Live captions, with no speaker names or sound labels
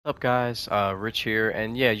What's up, guys? Rich here,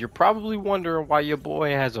 and yeah, you're probably wondering why your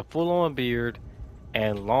boy has a full-on beard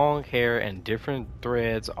and long hair and different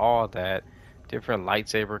threads, all that, different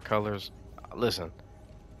lightsaber colors. Listen,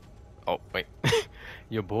 oh wait,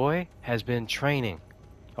 your boy has been training.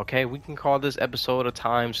 Okay, we can call this episode a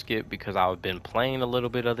time skip because I've been playing a little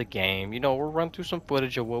bit of the game. We'll run through some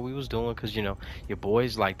footage of what we was doing because your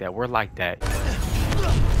boys like that. We're like that.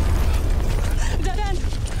 Dead end!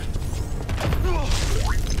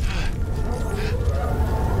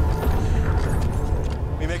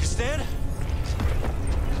 We make a stand?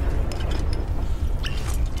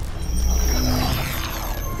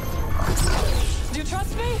 Do you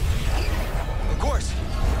trust me? Of course.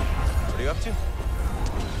 What are you up to?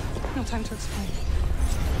 No time to explain.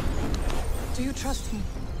 Do you trust me?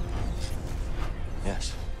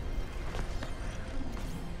 Yes.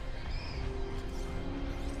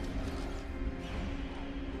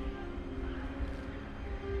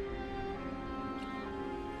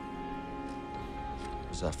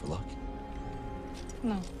 Was that for luck?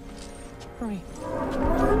 No. Hurry.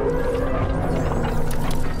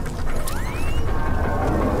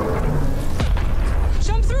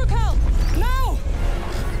 Jump through, Cal! Now!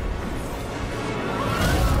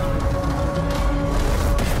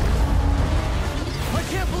 I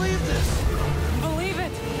can't believe this! Believe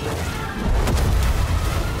it!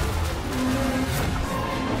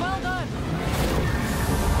 Well done!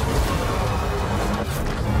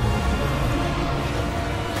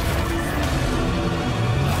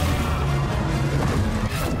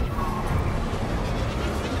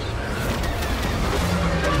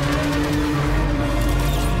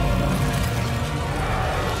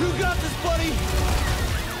 You got this, buddy!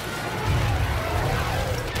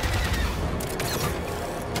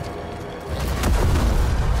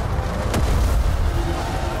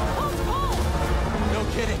 Hold, hold! No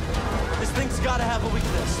kidding. This thing's gotta have a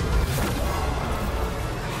weakness.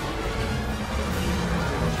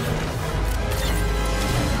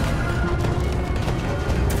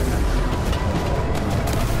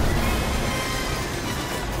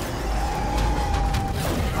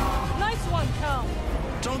 Nice one, Cal!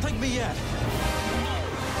 Don't thank me yet.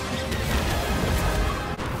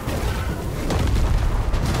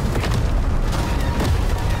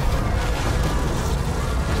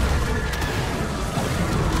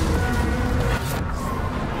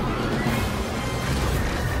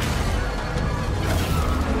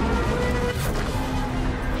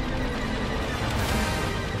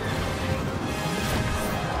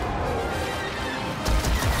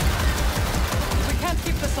 We can't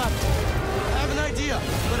keep this up. I have an idea,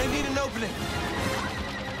 but I need an opening.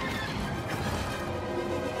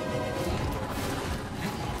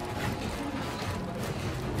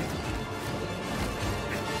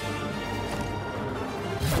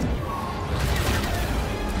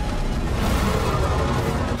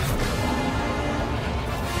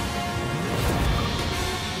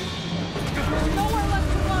 Nowhere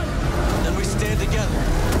left to run! Then we stand together.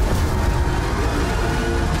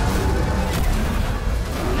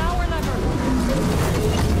 Now or never!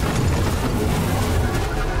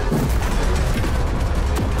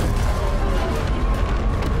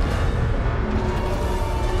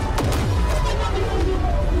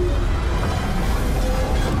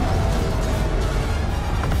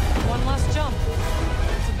 One last jump.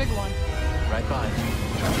 It's a big one. Right behind you.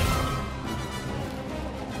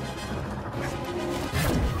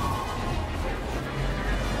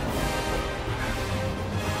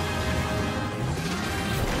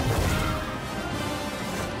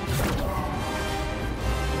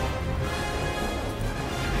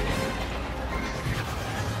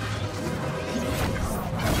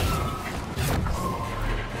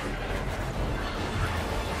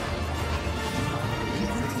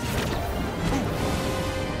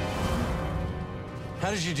 How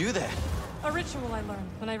did you do that? A ritual I learned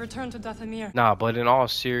when I returned to Dathomir. Nah, but in all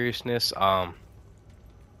seriousness, the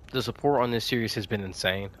support on this series has been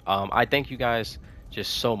insane. I thank you guys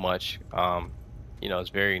just so much. It's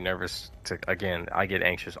very nervous to, again, I get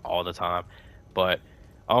anxious all the time. But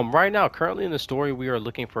right now, currently in the story, we are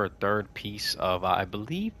looking for a third piece of, I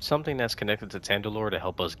believe, something that's connected to Tandalore to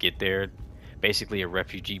help us get there. Basically, a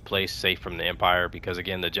refugee place safe from the Empire, because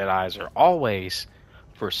again, the Jedis are always,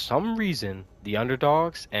 for some reason, the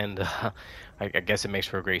underdogs, and I guess it makes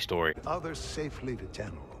for a great story. Others safely to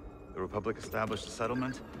Tantalor. The Republic established a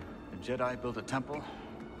settlement. The Jedi built a temple.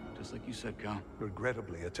 Just like you said, Cal.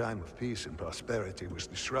 Regrettably, a time of peace and prosperity was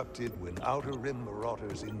disrupted when Outer Rim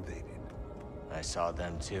marauders invaded. I saw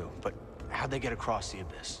them too, but how'd they get across the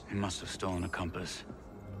abyss? He must have stolen a compass.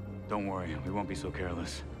 Don't worry, we won't be so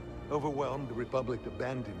careless. Overwhelmed, the Republic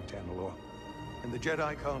abandoned Tantalor. and the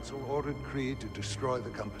Jedi Council ordered Kree to destroy the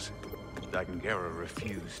compasses. Dagan Gera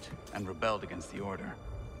refused and rebelled against the order.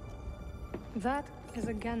 That is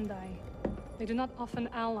a Gendai. They do not often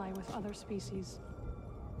ally with other species.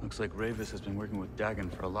 Looks like Ravis has been working with Dagan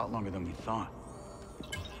for a lot longer than we thought.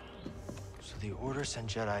 So the Order sent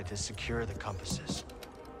Jedi to secure the compasses.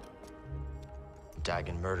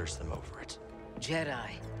 Dagan murders them over it. Jedi.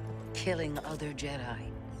 Killing other Jedi.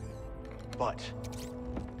 But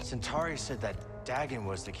Centauri said that Dagan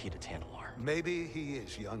was the key to Tantalor. Maybe he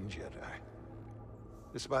is young Jedi.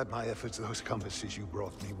 Despite my efforts, those compasses you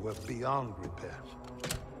brought me were beyond repair.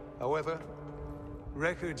 However,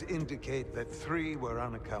 records indicate that 3 were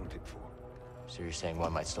unaccounted for. So you're saying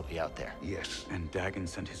one might still be out there? Yes. And Dagan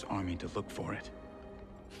sent his army to look for it.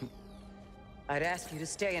 I'd ask you to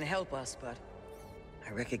stay and help us, but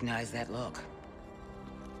I recognize that look.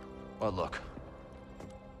 What look?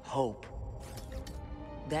 Hope.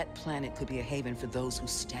 That planet could be a haven for those who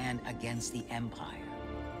stand against the Empire.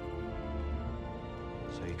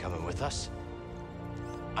 So you coming with us?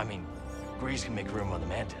 I mean, Grease can make room on the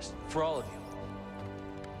Mantis. For all of you.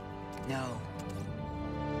 No.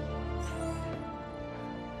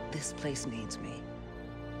 This place needs me.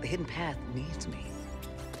 The Hidden Path needs me.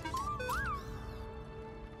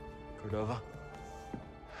 Cordova?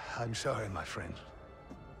 I'm sorry, my friend.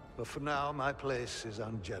 But for now, my place is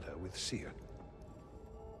on Jeddah with Seer.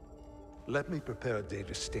 Let me prepare a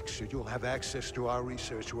data stick so you'll have access to our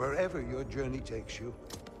research wherever your journey takes you.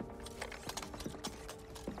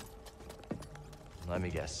 Let me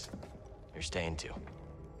guess. You're staying too.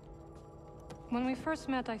 When we first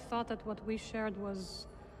met, I thought that what we shared was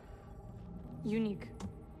unique.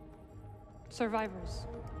 Survivors,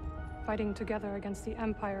 fighting together against the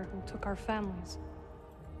Empire who took our families.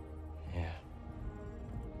 Yeah.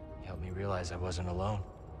 You helped me realize I wasn't alone.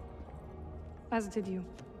 As did you.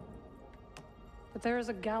 But there is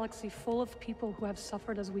a galaxy full of people who have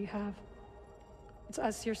suffered as we have. It's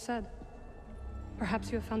as Seer said.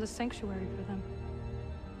 Perhaps you have found a sanctuary for them.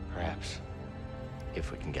 Perhaps.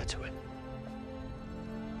 If we can get to it.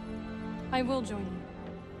 I will join you.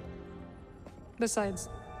 Besides,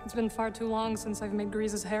 it's been far too long since I've made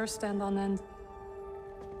Grease's hair stand on end.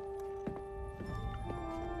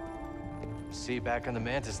 See you back on the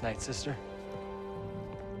Mantis, Night Sister.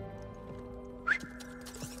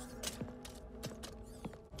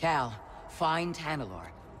 Cal, find Tantalor.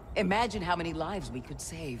 Imagine how many lives we could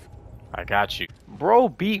save. I got you. Bro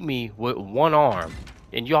beat me with one arm.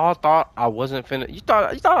 And y'all thought I wasn't finna... You thought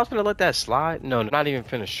I was finna let that slide? No, not even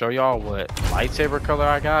finna show y'all what lightsaber color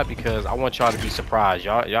I got because I want y'all to be surprised.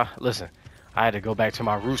 Y'all, listen. I had to go back to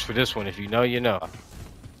my roots for this one. If you know, you know.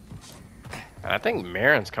 And I think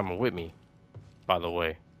Marin's coming with me, by the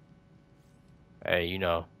way. Hey, you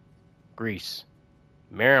know, Grease.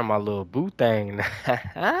 Marin, my little boo thing.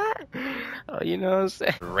 Oh, you know what I'm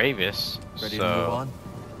saying? Ravis. Ready to move on?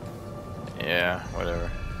 Yeah,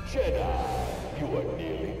 whatever. Jedi, you are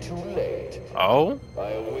nearly too late. Oh? I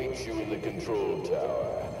await you in the control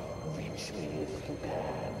tower. Reach me if you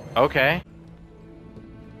can. Okay.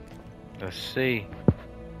 Let's see.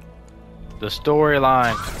 The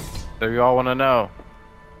storyline that you all want to know.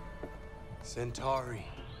 Centauri.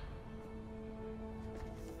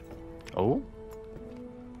 Oh?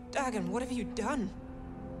 Dagan, what have you done?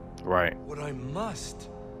 Right. What I must.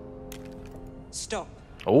 Stop.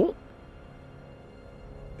 Oh?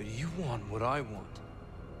 But you want what I want.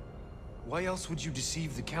 Why else would you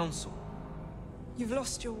deceive the Council? You've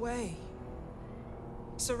lost your way.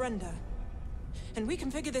 Surrender. And we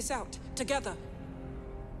can figure this out, together.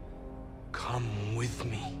 Come with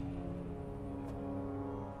me.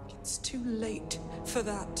 It's too late for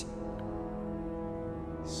that.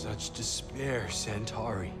 Such despair,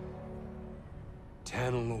 Centauri.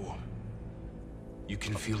 Tantalor. You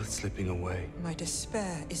can feel it slipping away. My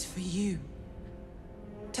despair is for you.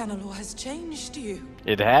 Tantalor has changed you.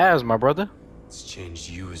 It has, my brother. It's changed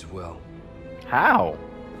you as well. How?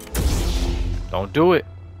 Don't do it.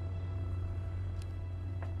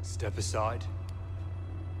 Step aside.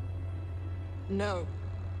 No.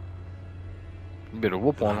 You better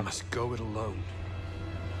whoop Then on I him. must go it alone.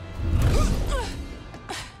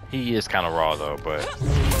 He is kind of raw though, but.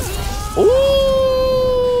 Ooh!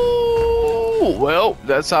 Well,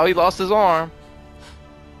 that's how he lost his arm.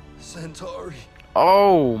 Centauri.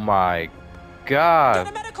 Oh my God. Get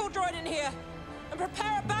a medical droid in here and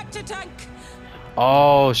prepare a back to tank.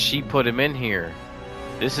 Oh, she put him in here.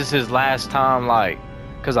 This is his last time, like,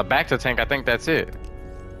 cause a back to tank. I think that's it.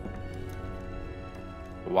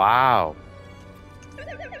 Wow.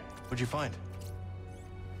 What'd you find?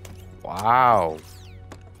 Wow.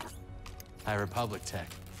 High Republic tech.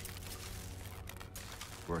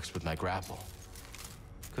 works with my grapple.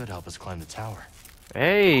 Could help us climb the tower.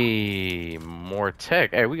 Hey, more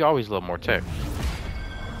tech. Hey, we always love more tech.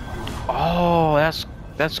 Oh,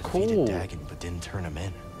 that's cool. Defeated Dagon, but didn't turn him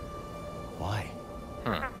in. Why?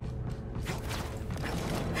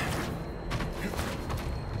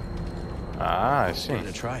 Ah, I see. Give it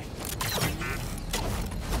a try.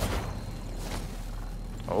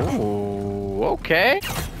 Oh, okay.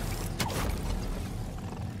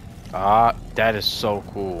 Ah, that is so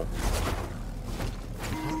cool.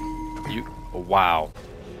 Wow.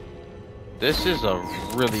 This is a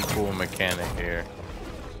really cool mechanic here.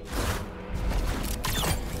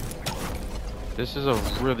 This is a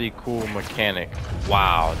really cool mechanic.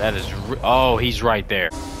 Wow, that is oh, he's right there.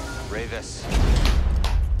 Ravis.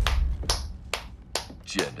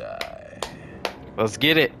 Jedi. Let's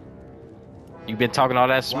get it. You've been talking all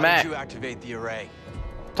that Why smack. did you activate the array?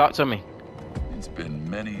 Talk to me. It's been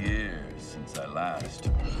many years since I last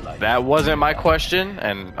took a life. That wasn't my question,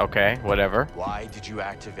 and okay, whatever. Why did you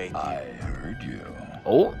activate the... I heard you.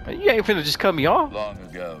 Oh, you ain't finna just cut me off. Long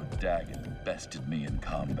ago, Dagon bested me in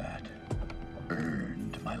combat.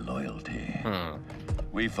 Earned my loyalty.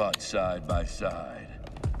 We fought side by side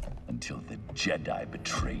until the Jedi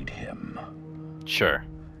betrayed him. Sure.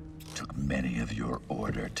 Took many of your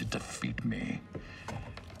order to defeat me.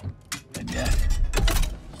 And yet,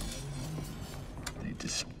 they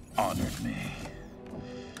dishonored me.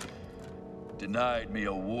 Denied me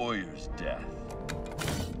a warrior's death.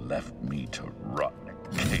 Left me to rot in a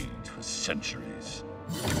cage for centuries.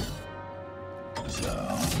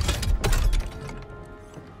 So,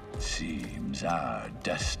 seems our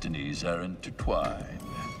destinies are intertwined.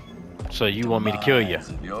 So you want me to kill you? Demise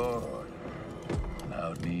of your order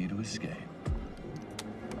allowed me to escape.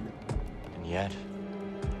 And yet...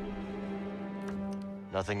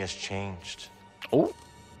 nothing has changed. Oh.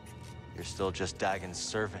 You're still just Dagon's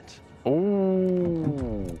servant.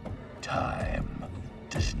 Ooh. Time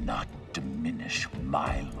does not diminish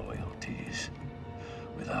my loyalties.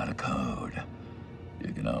 Without a code,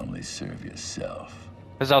 you can only serve yourself.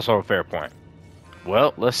 That's also a fair point.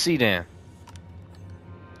 Well, let's see then.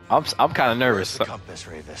 I'm kind of nervous. Where's the compass,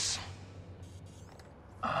 Ravis?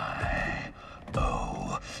 I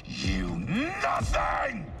owe you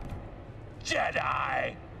nothing,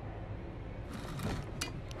 Jedi!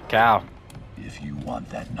 Cal. If you want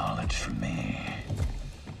that knowledge from me,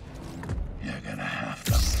 you're gonna have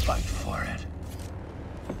to fight for it.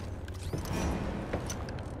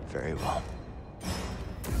 Very well.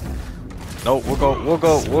 No, we'll go. We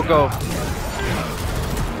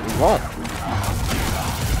won't.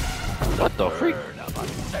 What the freak?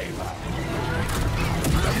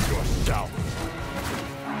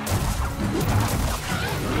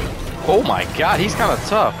 Oh my god, he's kind of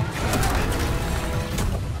tough.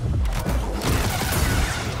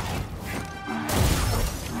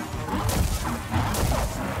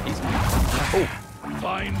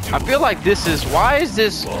 I feel like this is why is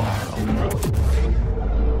this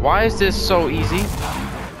so easy?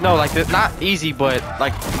 No, like not easy, but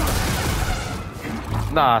like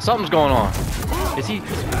nah, something's going on. Is he's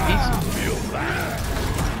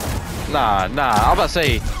nah, I'm about to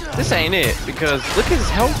say this ain't it because look at his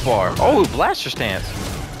health bar. Oh, blaster stance,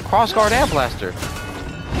 cross guard and blaster.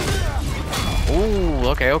 Ooh,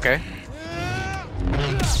 okay.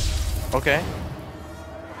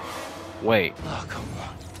 Wait. Oh, come on.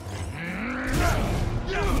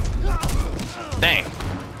 Dang.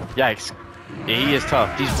 Yikes. Yeah, he is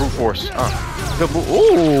tough. He's brute force. Good move.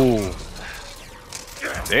 Ooh.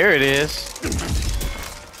 There it is.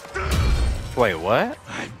 Wait, what?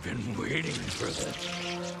 I've been waiting for this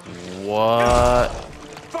What?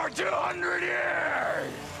 for 200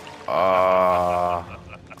 years! I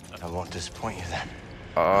won't disappoint you then.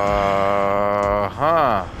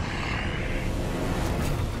 Huh.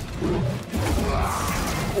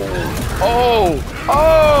 Oh!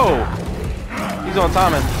 He's on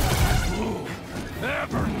timing.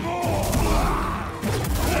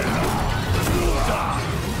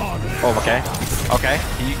 Oh, okay.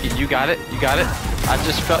 You got it. I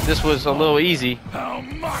just felt this was a little easy. How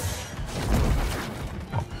much?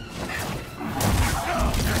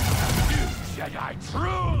 You Jedi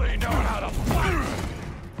truly know how to fight!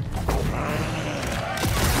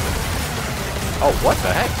 Oh, what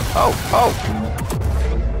the heck? Oh.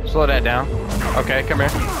 Slow that down. Okay, come here.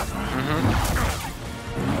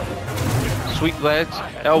 Sweet legs.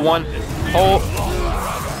 L1. Hold.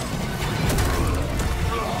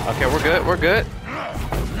 Okay, we're good.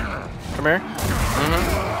 Come here.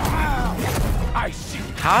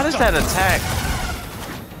 How does that attack?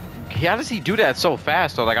 How does he do that so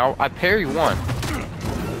fast though? Like I parry one.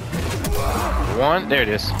 One. There it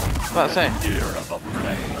is. What's I saying?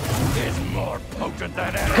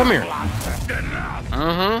 Come here.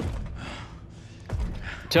 Mm-hmm.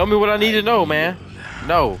 Tell me what I need to know, man.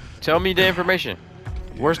 No. Tell me the information.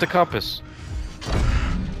 Where's the compass?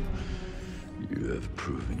 You have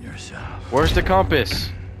proven yourself. Where's the compass?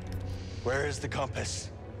 Where is the compass?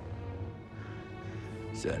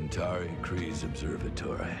 Centauri Kree's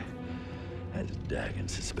observatory, as Dagon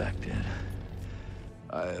suspected.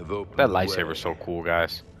 I have opened That the lightsaber's way. so cool,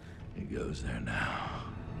 guys. He goes there now.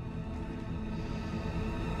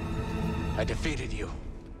 I defeated you.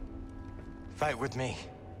 Fight with me.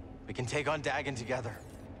 We can take on Dagon together.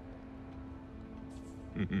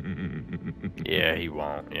 Yeah, he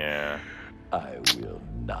won't. Yeah. I will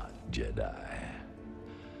not, Jedi.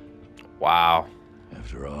 Wow.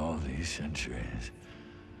 After all these centuries,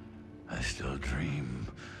 I still dream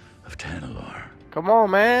of Tanalorr. Come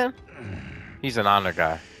on, man. He's an honor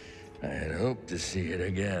guy. I had hoped to see it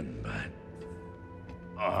again, but...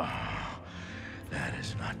 that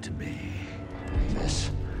is not to be.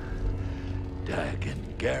 This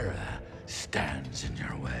Dagon Gera stands in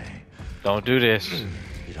your way. Don't do this.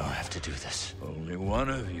 You don't have to do this. Only one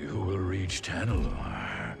of you will reach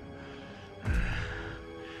Tanalorr.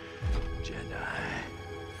 Jedi,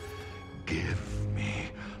 give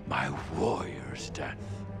me my warrior's death.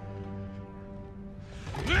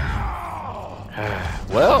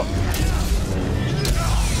 Well,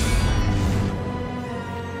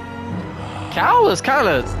 Cal is kind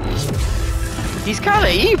of... He's kind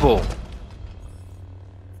of evil.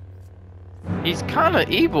 He's kind of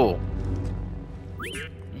evil.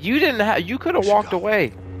 You didn't have... You could have walked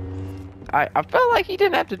away. I felt like he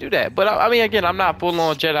didn't have to do that. But I mean, again, I'm not full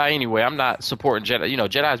on Jedi anyway. I'm not supporting Jedi. You know,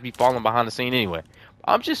 Jedis be falling behind the scene anyway.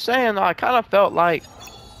 I'm just saying, I kind of felt like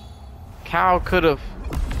Cal could have...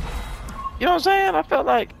 You know what I'm saying? I felt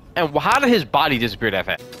like... And how did his body disappear that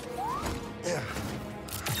fast? Yeah.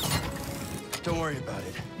 Don't worry about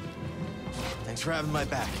it. Thanks for having my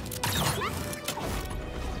back.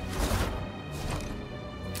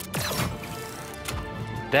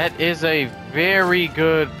 That is a very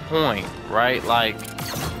good point, right? Like,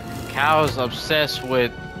 Cal's obsessed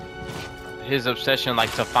with his obsession,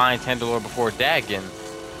 like, to find Tanalorr before Dagon.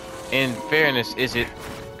 In fairness, is it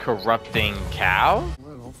corrupting Cal? A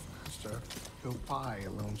little faster. Goodbye,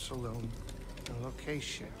 Alone Saloon. The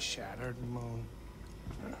location, Shattered Moon.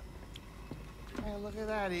 Hey, look at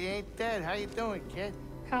that. He ain't dead. How you doing, kid?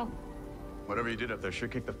 Cal, Whatever you did up there sure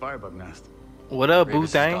kicked the firebug nest. What up, Gravis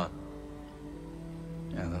is Boo-Thang? gone.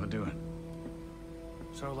 Yeah, that'll do it.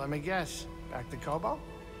 So let me guess. Back to Kobo?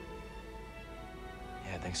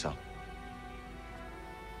 Yeah, I think so.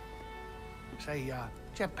 Say,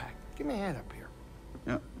 Jetpack, give me a hand up here.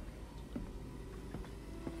 Yeah.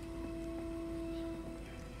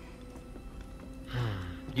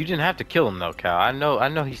 You didn't have to kill him though, Cal. I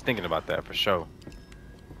know he's thinking about that for sure.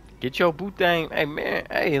 Get your Boo-Thang. Hey man,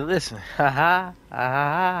 hey listen. Ha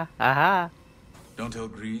ha ha. Don't tell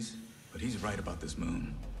Grease, but he's right about this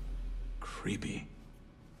moon. Creepy.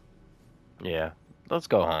 Yeah, let's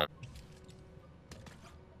go home.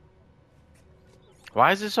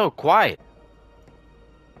 Why is it so quiet?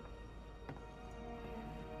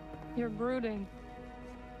 you're brooding.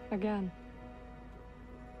 Again.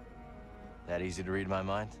 That easy to read my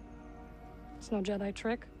mind? It's no Jedi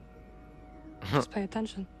trick. Just pay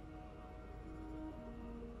attention.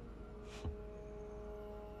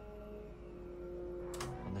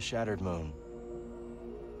 On the Shattered Moon,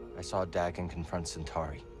 I saw Dagon confront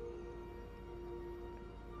Centauri. He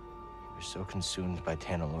was so consumed by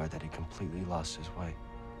Tanalorr that he completely lost his way.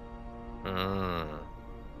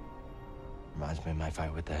 Reminds me of my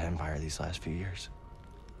fight with the Empire these last few years.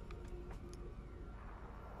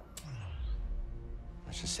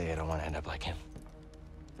 Let's just say I don't want to end up like him.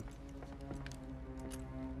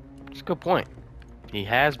 It's a good point. He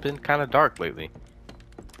has been kind of dark lately.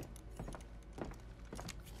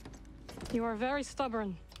 You are very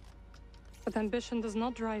stubborn, but ambition does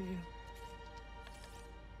not drive you.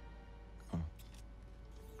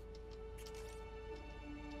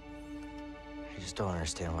 I just don't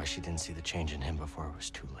understand why she didn't see the change in him before it was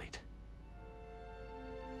too late.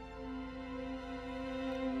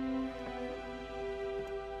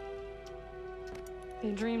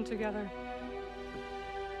 They dreamed together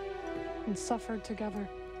and suffered together.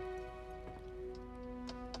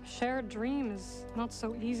 A shared dream is not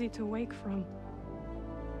so easy to wake from.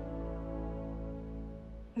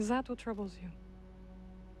 Is that what troubles you?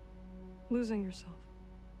 Losing yourself?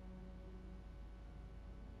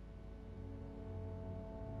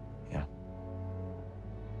 Yeah.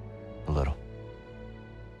 A little.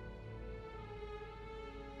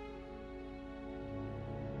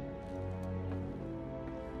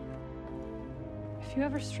 If you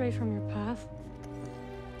ever stray from your path,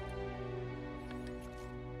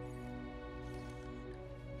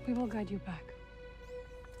 we will guide you back.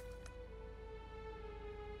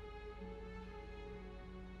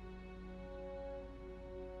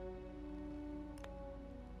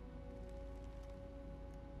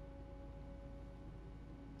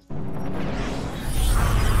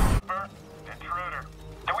 Intruder.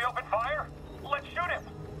 Do we open fire? Let's shoot him.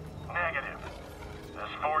 Negative. This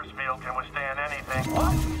force field can withstand anything.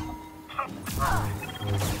 What?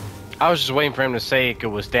 I was just waiting for him to say it could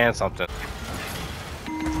withstand something.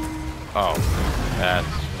 Oh, that's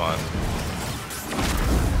fun.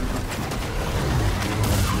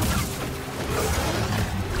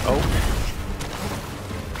 Oh.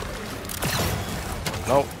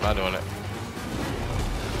 Nope, not doing it.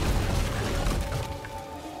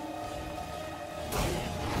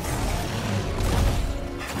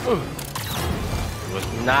 Was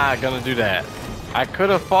not gonna do that. I could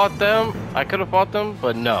have fought them.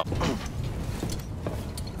 But no.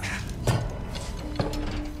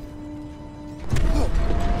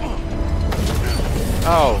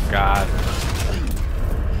 Oh God.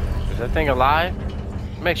 Is that thing alive?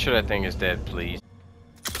 Make sure that thing is dead, please.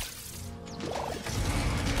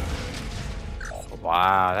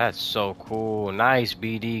 Wow, that's so cool. Nice,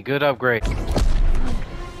 BD. Good upgrade.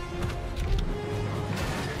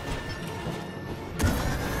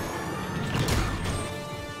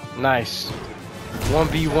 Nice.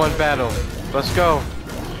 1v1 battle. Let's go.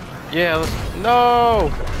 Yeah, let's...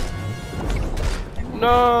 No!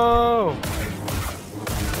 No!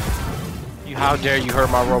 You, how dare you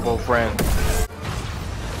hurt my robo friend?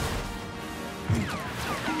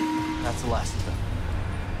 That's the last of them.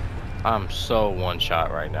 I'm so one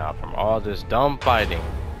shot right now from all this dumb fighting.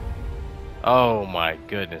 Oh my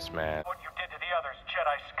goodness, man. What you did to the others,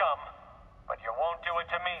 Jedi scum. But you won't do it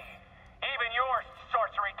to me. Even your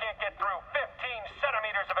sorcery can't get through 15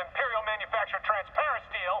 centimeters of Imperial manufactured transparent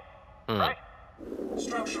steel. Right?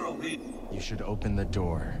 Structural leak. You should open the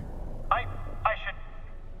door. I should...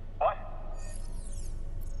 What?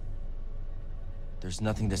 There's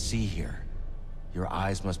nothing to see here. Your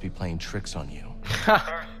eyes must be playing tricks on you. There's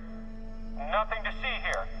nothing to see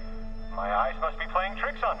here. My eyes must be playing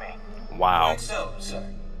tricks on me. Wow. Quite so, sir.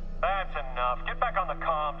 That's enough. Get back on the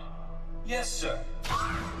comms. Yes, sir.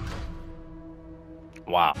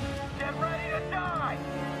 Wow. Get ready to die!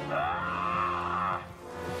 Ah!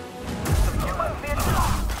 You must be a...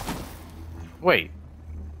 Wait.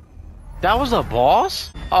 That was a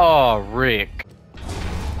boss? Oh, Rick.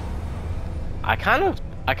 I kind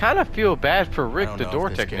of feel bad for Rick, the door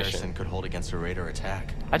technician. Could hold against a raider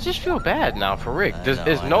attack. I just feel bad now for Rick.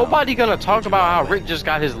 Is nobody gonna talk about how Rick just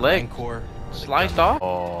got his leg sliced off?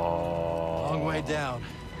 Oh. Long way down.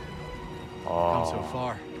 Oh. Come so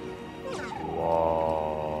far.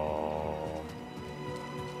 Whoa.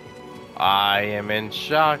 I am in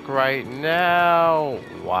shock right now.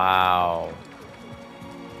 Wow.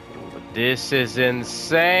 This is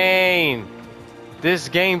insane. This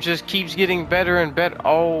game just keeps getting better and better.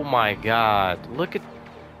 Oh my God. Look at...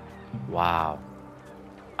 Wow.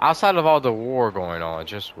 Outside of all the war going on,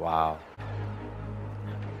 just wow.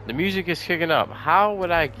 The music is kicking up. How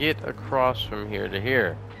would I get across from here to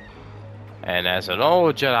here? And as an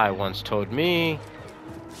old Jedi once told me,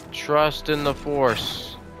 trust in the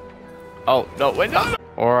Force. Oh, no, wait, no.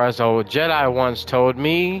 Or as old Jedi once told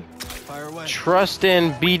me, trust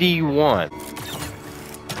in BD1.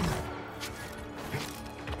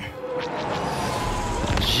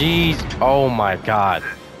 Jeez, oh my God.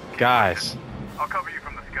 Guys. I'll cover you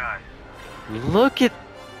from the sky. Look at...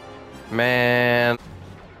 Man.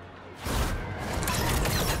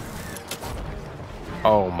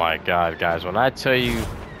 Oh my God, guys. When I tell you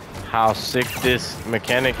how sick this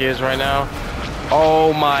mechanic is right now.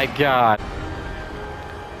 Oh my God.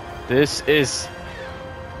 This is...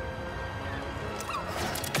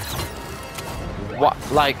 What,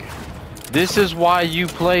 like... This is why you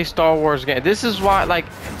play Star Wars games. This is why, like,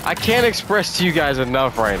 I can't express to you guys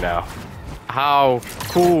enough right now how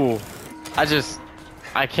cool.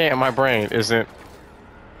 I can't. My brain isn't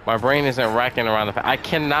racking around the fact. I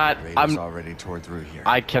cannot. I'm already tore through here.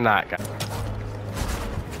 I cannot. Guys.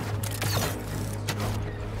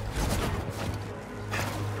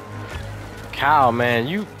 Cal,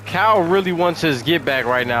 man, Cal really wants his get back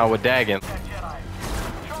right now with Dagon.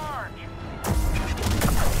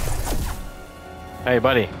 Hey,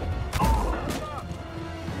 buddy.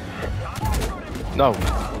 No,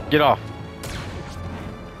 get off.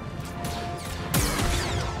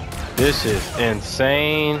 This is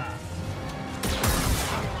insane.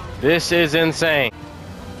 This is insane.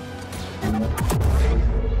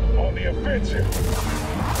 On the offensive.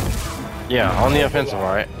 Yeah, on the offensive,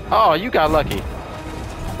 all right. Oh, you got lucky.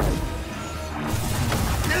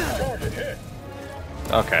 Target hit.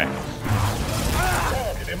 Okay.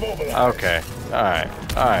 Target immobilized. Okay. All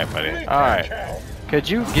right, buddy. All right. Could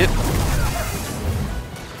you get?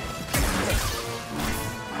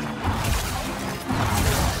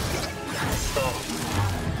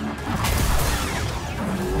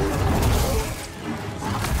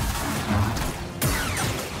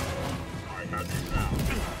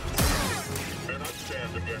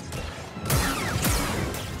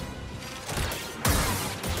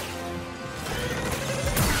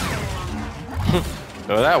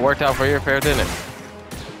 So that worked out for your fair, didn't it?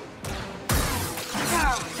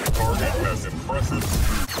 Target has impressive.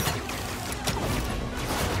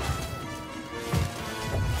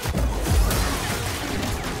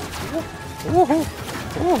 Woohoo!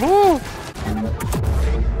 Woohoo!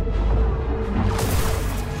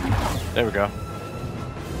 There we go.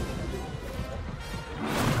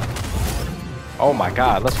 Oh my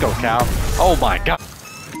God! Let's go, Cal. Oh my God!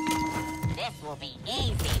 This will be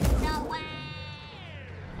easy. No way.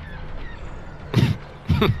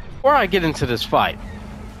 Before I get into this fight,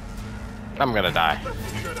 I'm gonna die.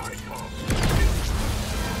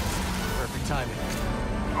 Perfect timing.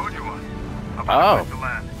 Oh.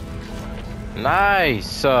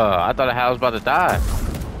 Nice. I thought I was about to die.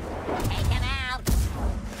 Taken out.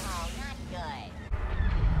 Oh, not good.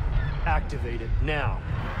 Activate it now.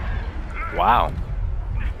 Wow.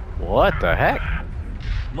 What the heck?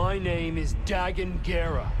 My name is Dagan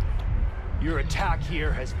Gera. Your attack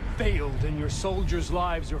here has failed and your soldiers'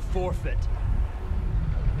 lives are forfeit.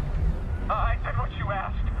 I did what you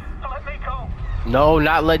asked. Let me go. No,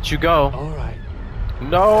 not let you go. All right.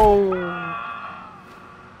 No.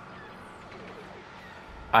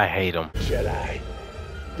 I hate him. Jedi.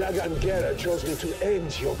 Dagan Gera chose me to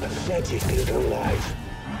end your pathetic little life.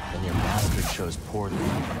 And your master chose poorly.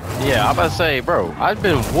 Yeah, I'm about to say, bro, I've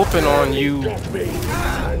been whooping on you.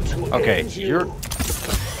 Okay, you're...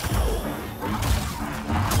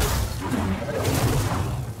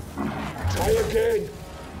 Try again.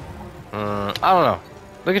 I don't know.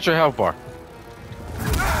 Look at your health bar.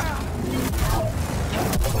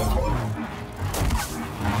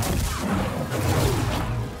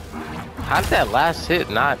 How did that last hit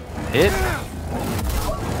not hit?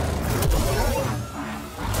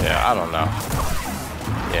 Yeah, I don't know.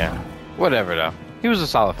 Yeah, whatever though. He was a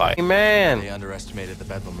solid fight. Hey, man. They underestimated the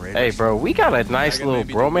Bedlam Raiders. Hey, bro, we got a nice little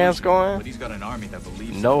bromance going. But he's got an army that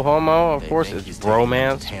believes No homo, of course it's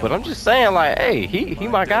bromance. But I'm just saying, like, hey, he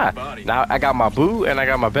my guy. Now I got my boo and I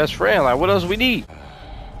got my best friend. Like, what else we need?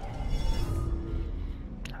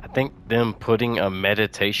 I think them putting a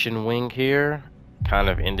meditation wing here kind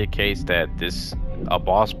of indicates that a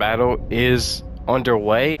boss battle is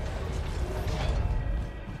underway.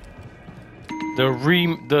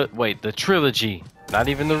 The trilogy, not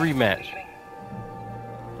even the rematch.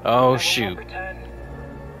 Oh shoot.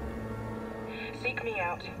 Seek me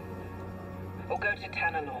out, or go to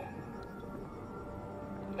Tanalor.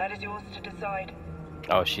 That is yours to decide.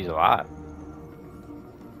 Oh, she's alive.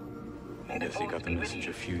 I guess he got the message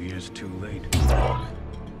a few years too late.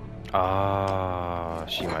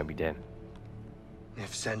 She might be dead.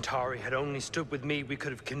 If Centauri had only stood with me, we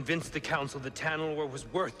could have convinced the Council that Tanalor was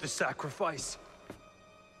worth the sacrifice.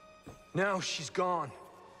 Now she's gone.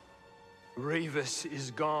 Ravis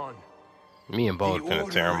is gone. Me and Bo are gonna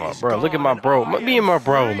tear him up. Bro, look at my bro. Me and my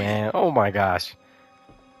bro, man. Oh my gosh.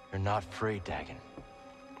 You're not free, Dagan.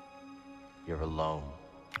 You're alone.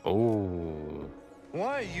 Oh.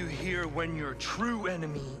 Why are you here when your true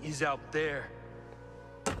enemy is out there?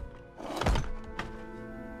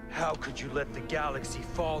 How could you let the galaxy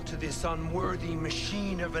fall to this unworthy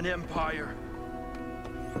machine of an empire?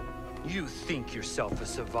 You think yourself a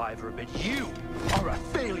survivor, but you are a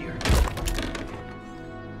failure.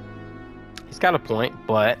 He's got a point,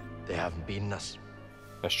 but they haven't beaten us.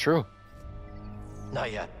 That's true.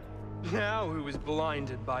 Not yet. Now who is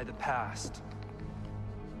blinded by the past?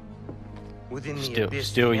 Within the abyss,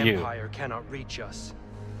 still the you. Empire cannot reach us.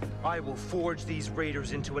 I will forge these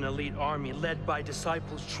raiders into an elite army led by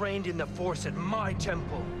disciples trained in the Force at my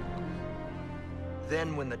temple.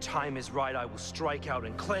 Then when the time is right, I will strike out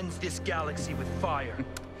and cleanse this galaxy with fire.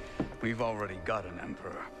 We've already got an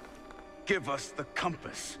Emperor. Give us the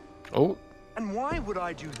compass. Oh. And why would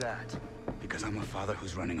I do that? Because I'm a father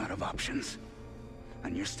who's running out of options.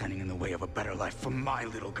 And you're standing in the way of a better life for my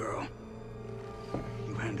little girl.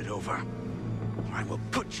 You hand it over, or I will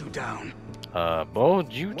put you down. Bo,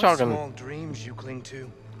 you what talking... small dreams you cling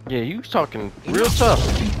to? Yeah, you talking real tough.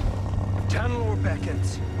 Tanalor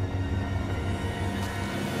beckons.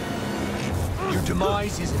 Your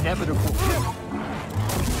demise is inevitable.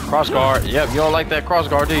 Cross guard. Yep, you don't like that cross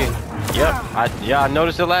guard, do you? Yep. I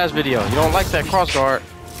noticed the last video. You don't like that cross guard.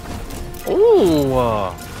 Ooh.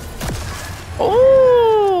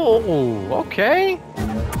 Oh. Okay.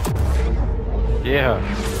 Yeah.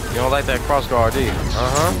 You don't like that cross guard, do you?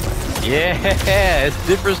 Yeah. It's a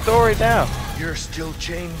different story now. You're still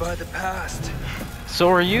chained by the past. So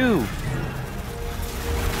are you.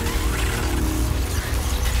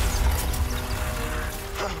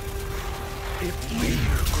 If we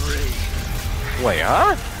were great. Wait,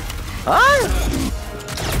 huh? Huh?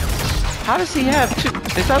 How does he have two?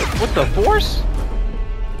 Is that with the Force?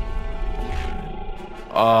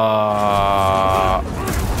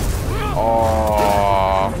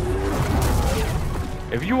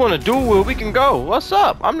 If you want to duel, we can go. What's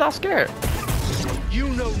up? I'm not scared. You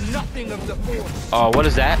know nothing of the Force. What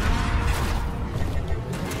is that?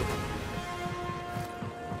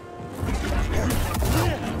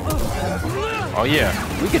 Oh yeah,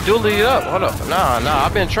 we can duel it up. Hold up. Nah,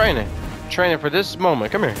 I've been training for this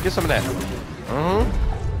moment. Come here, get some of that.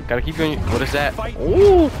 Gotta keep going. What is that?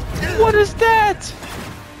 Ooh, what is that?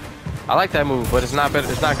 I like that move, but it's not better.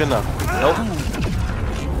 It's not good enough. Nope,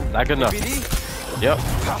 not good enough. Yep,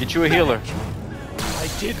 get you a healer.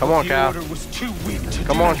 Come on, Cal.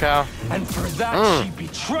 Come on, Cal. And for that, she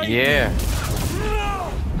betrayed me. Yeah.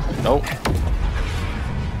 Nope.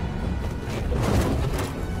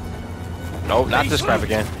 Nope, not this crap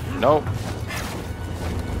again. Nope.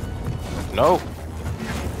 Nope.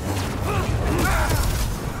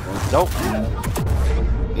 Nope.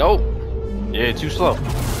 Nope. Yeah, too slow.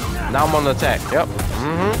 Now I'm on the attack. Yep.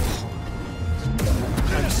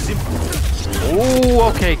 Ooh,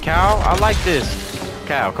 okay, Cal. I like this.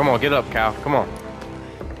 Cal, come on, get up, Cal. Come on.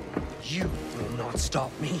 You will not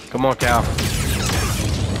stop me. Come on, Cal.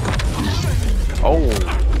 Oh.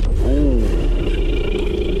 Ooh.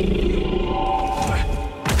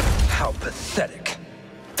 How pathetic.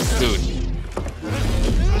 Dude.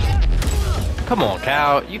 Come on,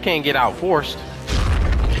 Cal. You can't get out forced.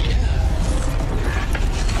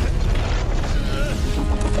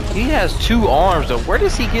 He has two arms, though. Where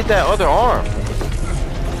does he get that other arm?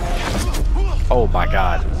 Oh my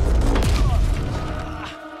God.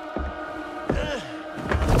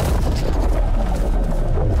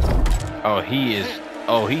 Oh, he is.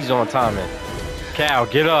 Oh, he's on timing. Cal,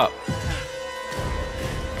 get up.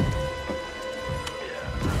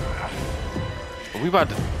 We about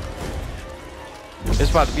to.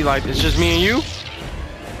 It's about to be like it's just me and you.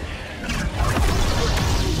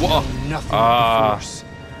 Whoa. Nothing.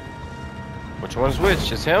 Which one's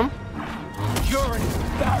which? It's him? You're an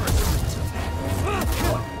embarrassment.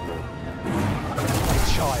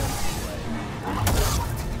 Child.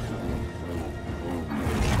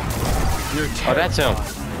 Oh, that's him.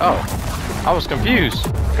 Oh, I was confused.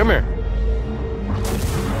 Come here.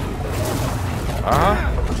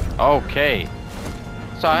 Okay.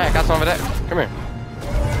 Sorry, I got some of that. Come here.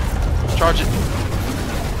 Charge it.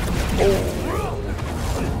 Oh.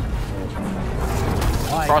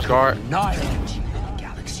 Cross guard.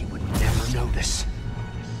 Galaxy would never notice.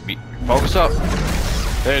 Focus up.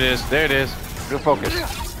 There it is. There it is. Good focus.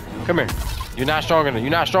 Come here. You're not stronger than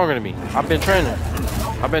You're not stronger than me. I've been training.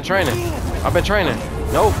 I've been training.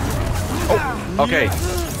 Nope. Oh. Okay.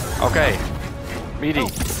 Okay. BD.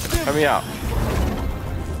 Help me out.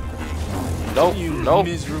 Nope. Nope.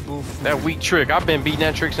 That weak trick. I've been beating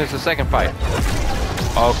that trick since the second fight.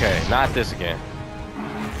 Okay. Not this again.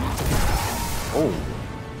 Oh.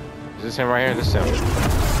 Is this him right here? This is him.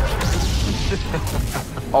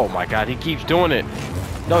 Oh my God, he keeps doing it.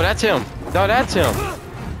 No, that's him. No, that's him.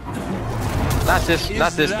 Not this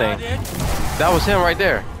thing. That was him right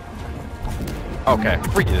there. Okay,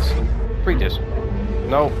 freak this. Freak this.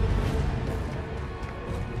 No.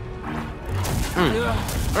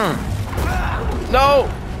 No.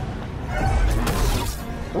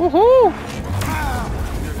 Woohoo.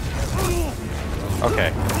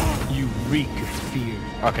 Okay. You reek of fear.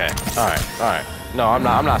 Okay. All right. No, I'm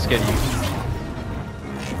not scared of you.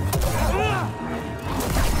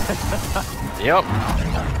 Yep.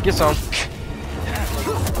 Get some.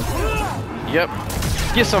 Yep.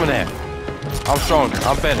 Get some of that. I'm stronger.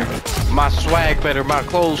 I'm better. My swag better. My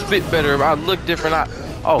clothes fit better. I look different.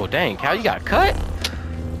 Oh, dang, Cal, you got cut?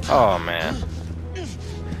 Oh, man.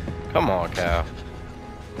 Come on, Cal.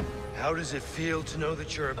 How does it feel to know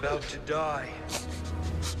that you're about to die?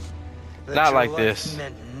 That Not your like life this.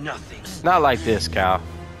 meant nothing. Not like this, Cal.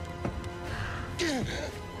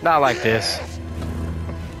 Not like this.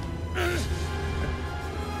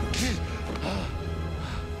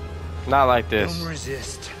 Not like this. Don't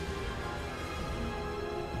resist.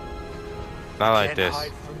 Not like this.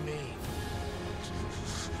 Hide from me.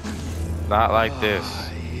 Not like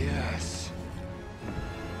this. Yes.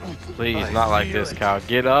 Please, not like this, Cal.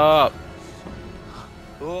 Get up.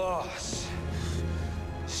 Loss.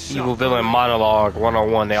 Evil villain monologue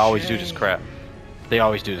 101. They always do this crap. They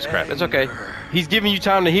always do this crap. It's okay. He's giving you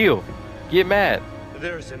time to heal. Get mad.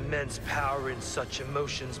 There's immense power in such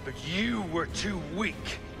emotions, but you were too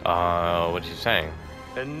weak. What you saying?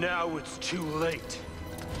 And now it's too late.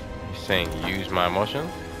 You saying use my emotion?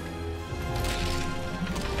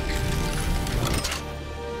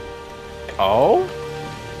 Oh?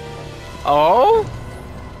 Oh?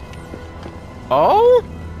 Oh?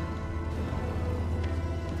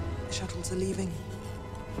 Shuttles are leaving.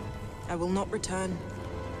 I will not return.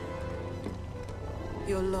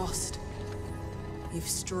 You're lost. You've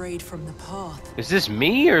strayed from the path. Is this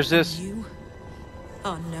me or is this? You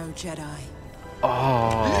are no Jedi.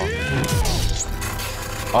 Oh.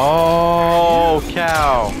 Oh,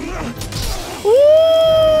 cow. Woo!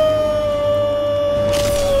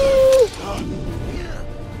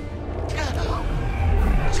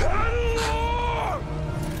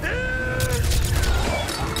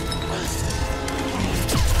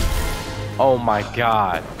 Oh my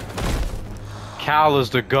God. Cal is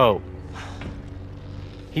the GOAT.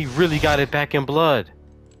 He really got it back in blood.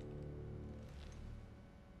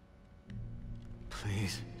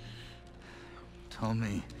 Please, tell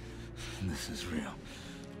me this is real.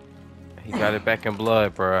 He got it back in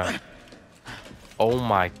blood, bruh. Oh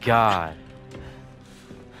my God.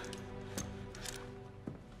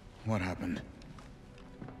 What happened?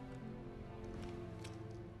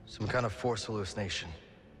 Some kind of force hallucination.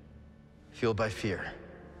 Fueled by fear.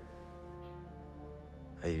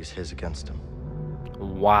 I use his against him.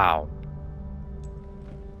 Wow.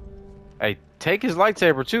 Hey, take his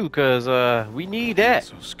lightsaber too, cause we need that.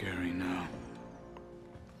 So scary now.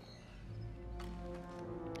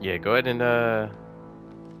 Yeah, go ahead and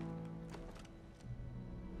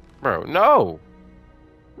bro, no.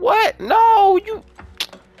 What? No,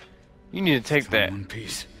 you need to take that. One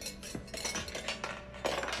piece.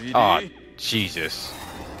 Oh, Jesus.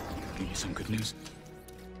 Give you some good news.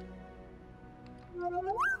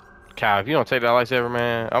 Cal, if you don't take that lightsaber,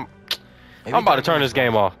 man, I'm about to turn this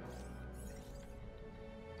game off.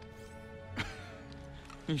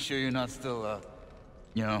 You sure you're not still,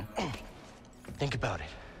 you know? Think about it.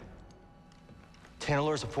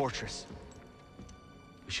 Tanalor's a fortress.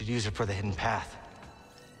 We should use it for the hidden path.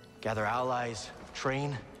 Gather allies,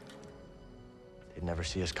 train. They'd never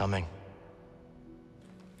see us coming.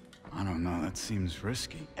 I don't know, that seems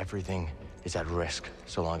risky. Everything is at risk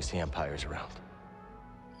so long as the Empire's around.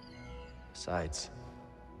 Besides,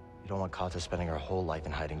 you don't want Kata spending her whole life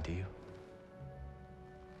in hiding, do you?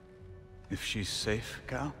 If she's safe,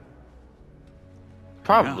 Cal?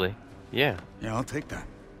 Probably. Yeah. Yeah, I'll take that.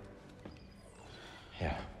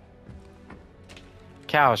 Yeah.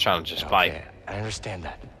 Cal is trying to just fight. Okay, I understand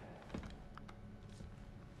that.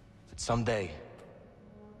 But someday,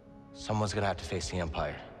 someone's gonna have to face the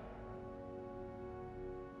Empire.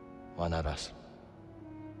 Why not us?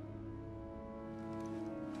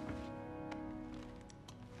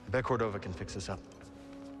 I bet Cordova can fix this up.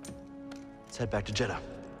 Let's head back to Jeddah.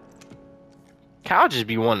 Cal just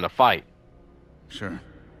be wanting to fight. Sure.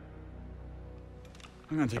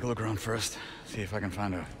 I'm gonna take a look around first. See if I can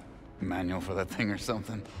find a manual for that thing or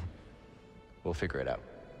something. We'll figure it out.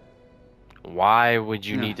 Why would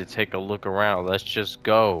you need to take a look around? Let's just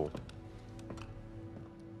go.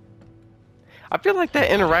 I feel like that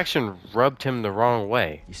interaction rubbed him the wrong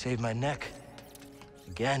way. You saved my neck.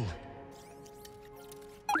 Again.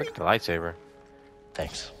 Look at the lightsaber.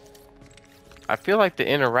 Thanks. I feel like the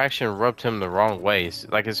interaction rubbed him the wrong way. It's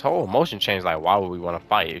like his whole emotion changed. Like, why would we want to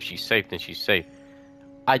fight? If she's safe, then she's safe.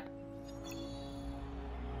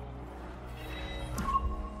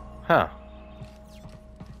 Huh.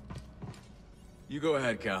 You go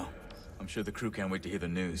ahead, Cal. I'm sure the crew can't wait to hear the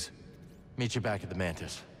news. Meet you back at the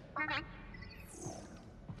Mantis.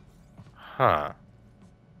 Huh.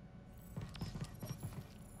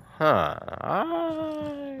 Huh.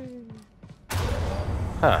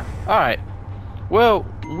 Huh. Alright. Well,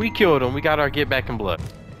 we killed him. We got our get back in blood.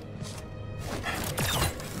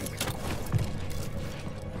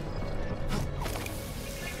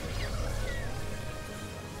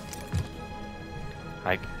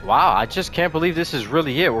 Like, wow, I just can't believe this is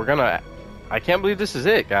really it. I can't believe this is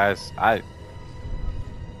it, guys.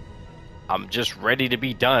 I'm just ready to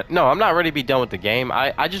be done. No, I'm not ready to be done with the game.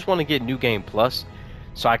 I just want to get New Game Plus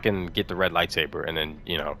so I can get the red lightsaber and then,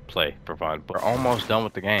 you know, play for fun. But we're almost done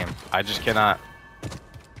with the game. I just can't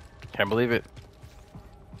believe it.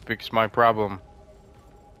 Fix my problem.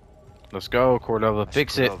 Let's go, Cordova.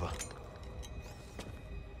 Fix it.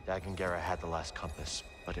 Dagon Gera had the last compass,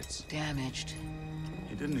 but it's damaged.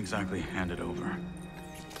 He didn't exactly hand it over.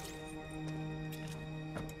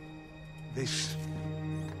 This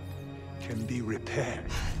can be repaired.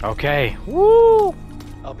 Okay. Woo!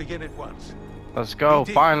 I'll begin at once. Let's go.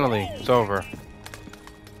 Finally. It's over.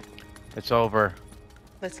 It's over.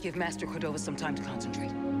 Let's give Master Cordova some time to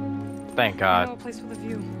concentrate. Thank I God. know a place with a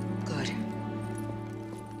view. Good.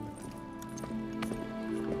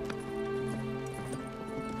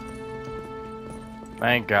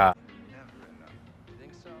 Thank God.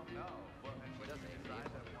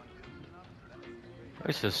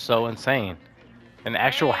 This is so insane. An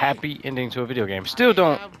actual happy ending to a video game. Still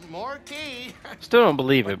don't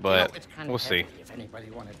believe it, but we'll see. If anybody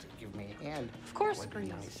wanted to give me a hand, Of course, that would be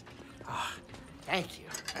Grease. nice. Ah, thank you.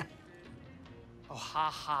 Oh,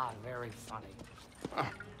 ha, very funny.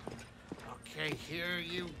 Okay, here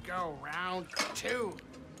you go, round 2.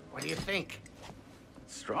 What do you think?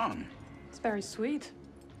 Strong. It's very sweet.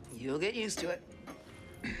 You'll get used to it.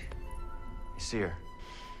 You see her.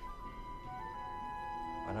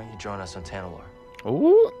 Why don't you join us on Tanalor?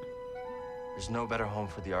 Ooh. There's no better home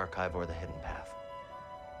for the Archive or the Hidden Path.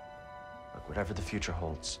 Look, whatever the future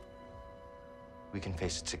holds, we can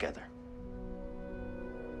face it together.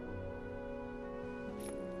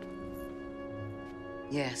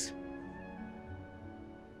 Yes.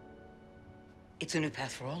 It's a new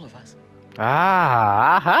path for all of us.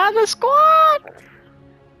 The squad!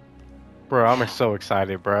 Bro, I'm so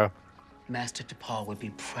excited, bro. Master T'Pol would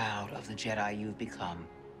be proud of the Jedi you've become.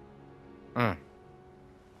 I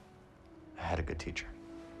had a good teacher.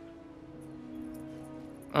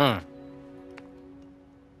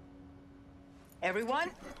 Everyone,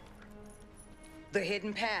 the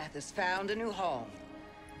Hidden Path has found a new home.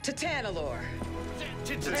 To Tanalor.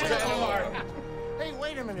 Hey,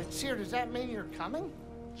 wait a minute, Seer, does that mean you're coming?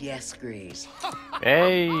 Yes, Grease.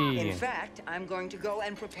 Hey. In fact, I'm going to go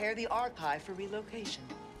and prepare the Archive for relocation.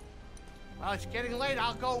 Well, it's getting late.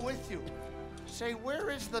 I'll go with you. Say, where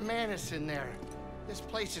is the Manus in there? This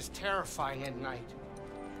place is terrifying at night.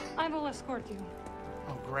 I will escort you.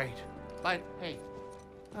 Oh, great. But, hey,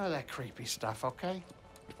 none of that creepy stuff, okay?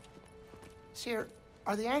 Seer,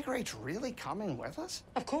 are the Anchorites really coming with us?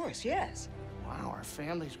 Of course, yes. Wow, our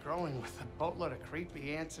family's growing with a boatload of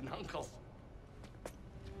creepy aunts and uncles.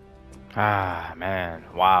 Ah, man.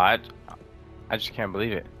 Wow, I just can't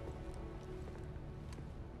believe it.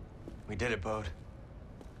 We did it, Bode.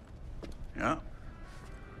 Yeah.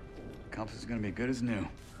 Compass is gonna be good as new.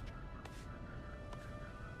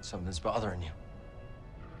 Something's bothering you.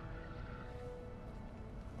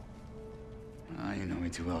 Ah, you know me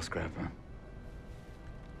too well, Scrapper.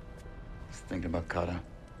 Just thinking about Kata.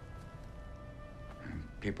 And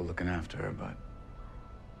people looking after her, but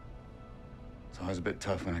it's always a bit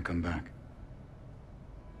tough when I come back.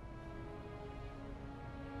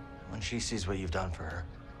 When she sees what you've done for her,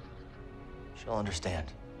 she'll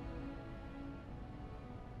understand.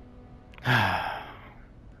 I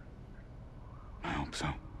hope so.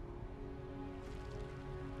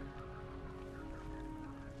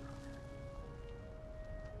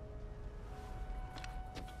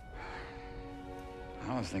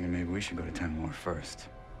 I was thinking maybe we should go to Tanalor first.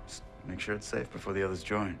 Just make sure it's safe before the others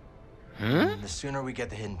join. The sooner we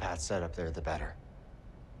get the Hidden Path set up there, the better.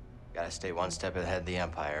 Gotta stay one step ahead of the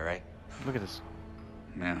Empire, right? Look at this.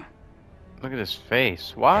 Yeah. Look at his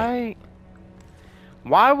face. Why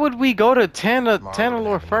would we go to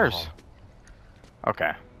Tanalor first?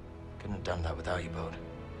 Okay. Couldn't have done that without you, Bode.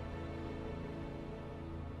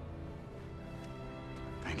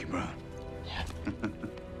 Thank you, brother. Yeah.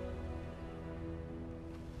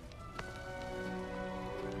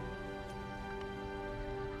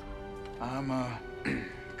 I'm,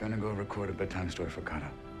 gonna go record a bedtime story for Kata.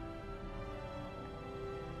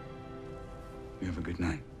 You have a good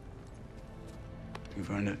night. You've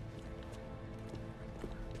earned it.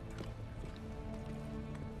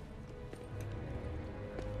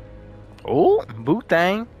 Oh,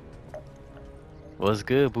 Bootang. What's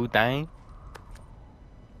good, Bootang?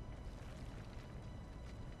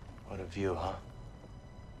 What a view, huh?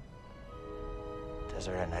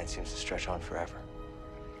 Desert at night seems to stretch on forever.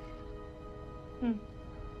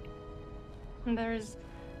 And there is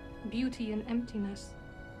beauty in emptiness.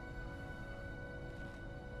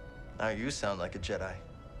 Now you sound like a Jedi.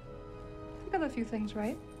 You got a few things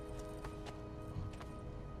right.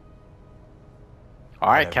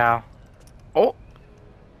 All right, Cal. Oh.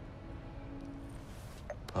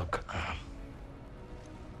 Look,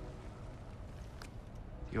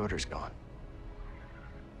 the order's gone.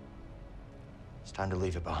 It's time to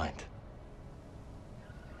leave it behind.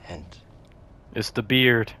 And it's the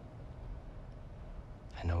beard.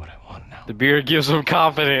 I know what I want now. The beard gives him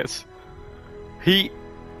confidence. He.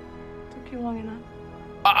 Took you long enough.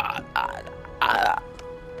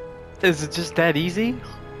 Is it just that easy?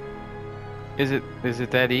 Is it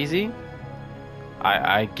that easy?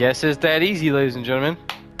 I guess it's that easy, ladies and gentlemen.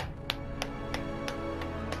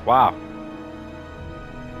 Wow.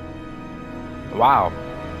 Wow.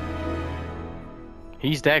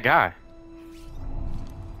 He's that guy.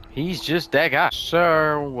 He's just that guy.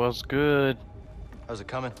 Sir, what's good? How's it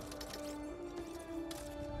coming?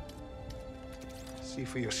 See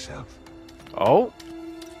for yourself. Oh.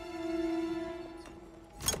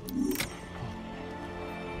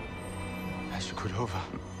 Master Cordova.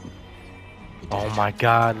 Oh my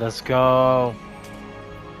God, let's go.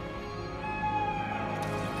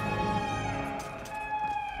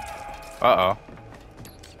 Uh-oh.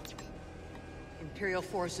 Imperial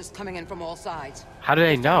forces coming in from all sides. How do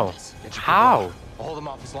they know? How? I'll hold them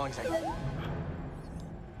off as long as I can.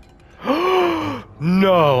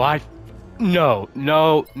 No, no.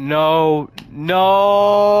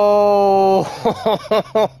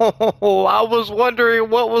 I was wondering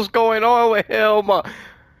what was going on with him.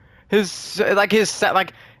 His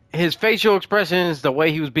facial expressions, the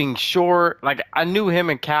way he was being short, like I knew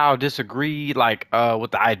him and Cal disagreed, like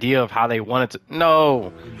with the idea of how they wanted to.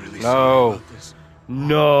 No.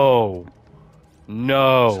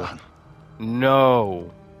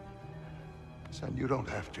 Son, you don't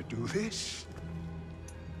have to do this.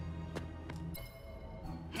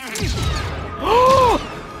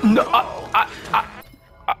 No,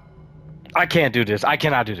 I can't do this. I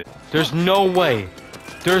cannot do this. There's no way.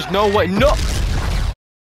 There's no way. No.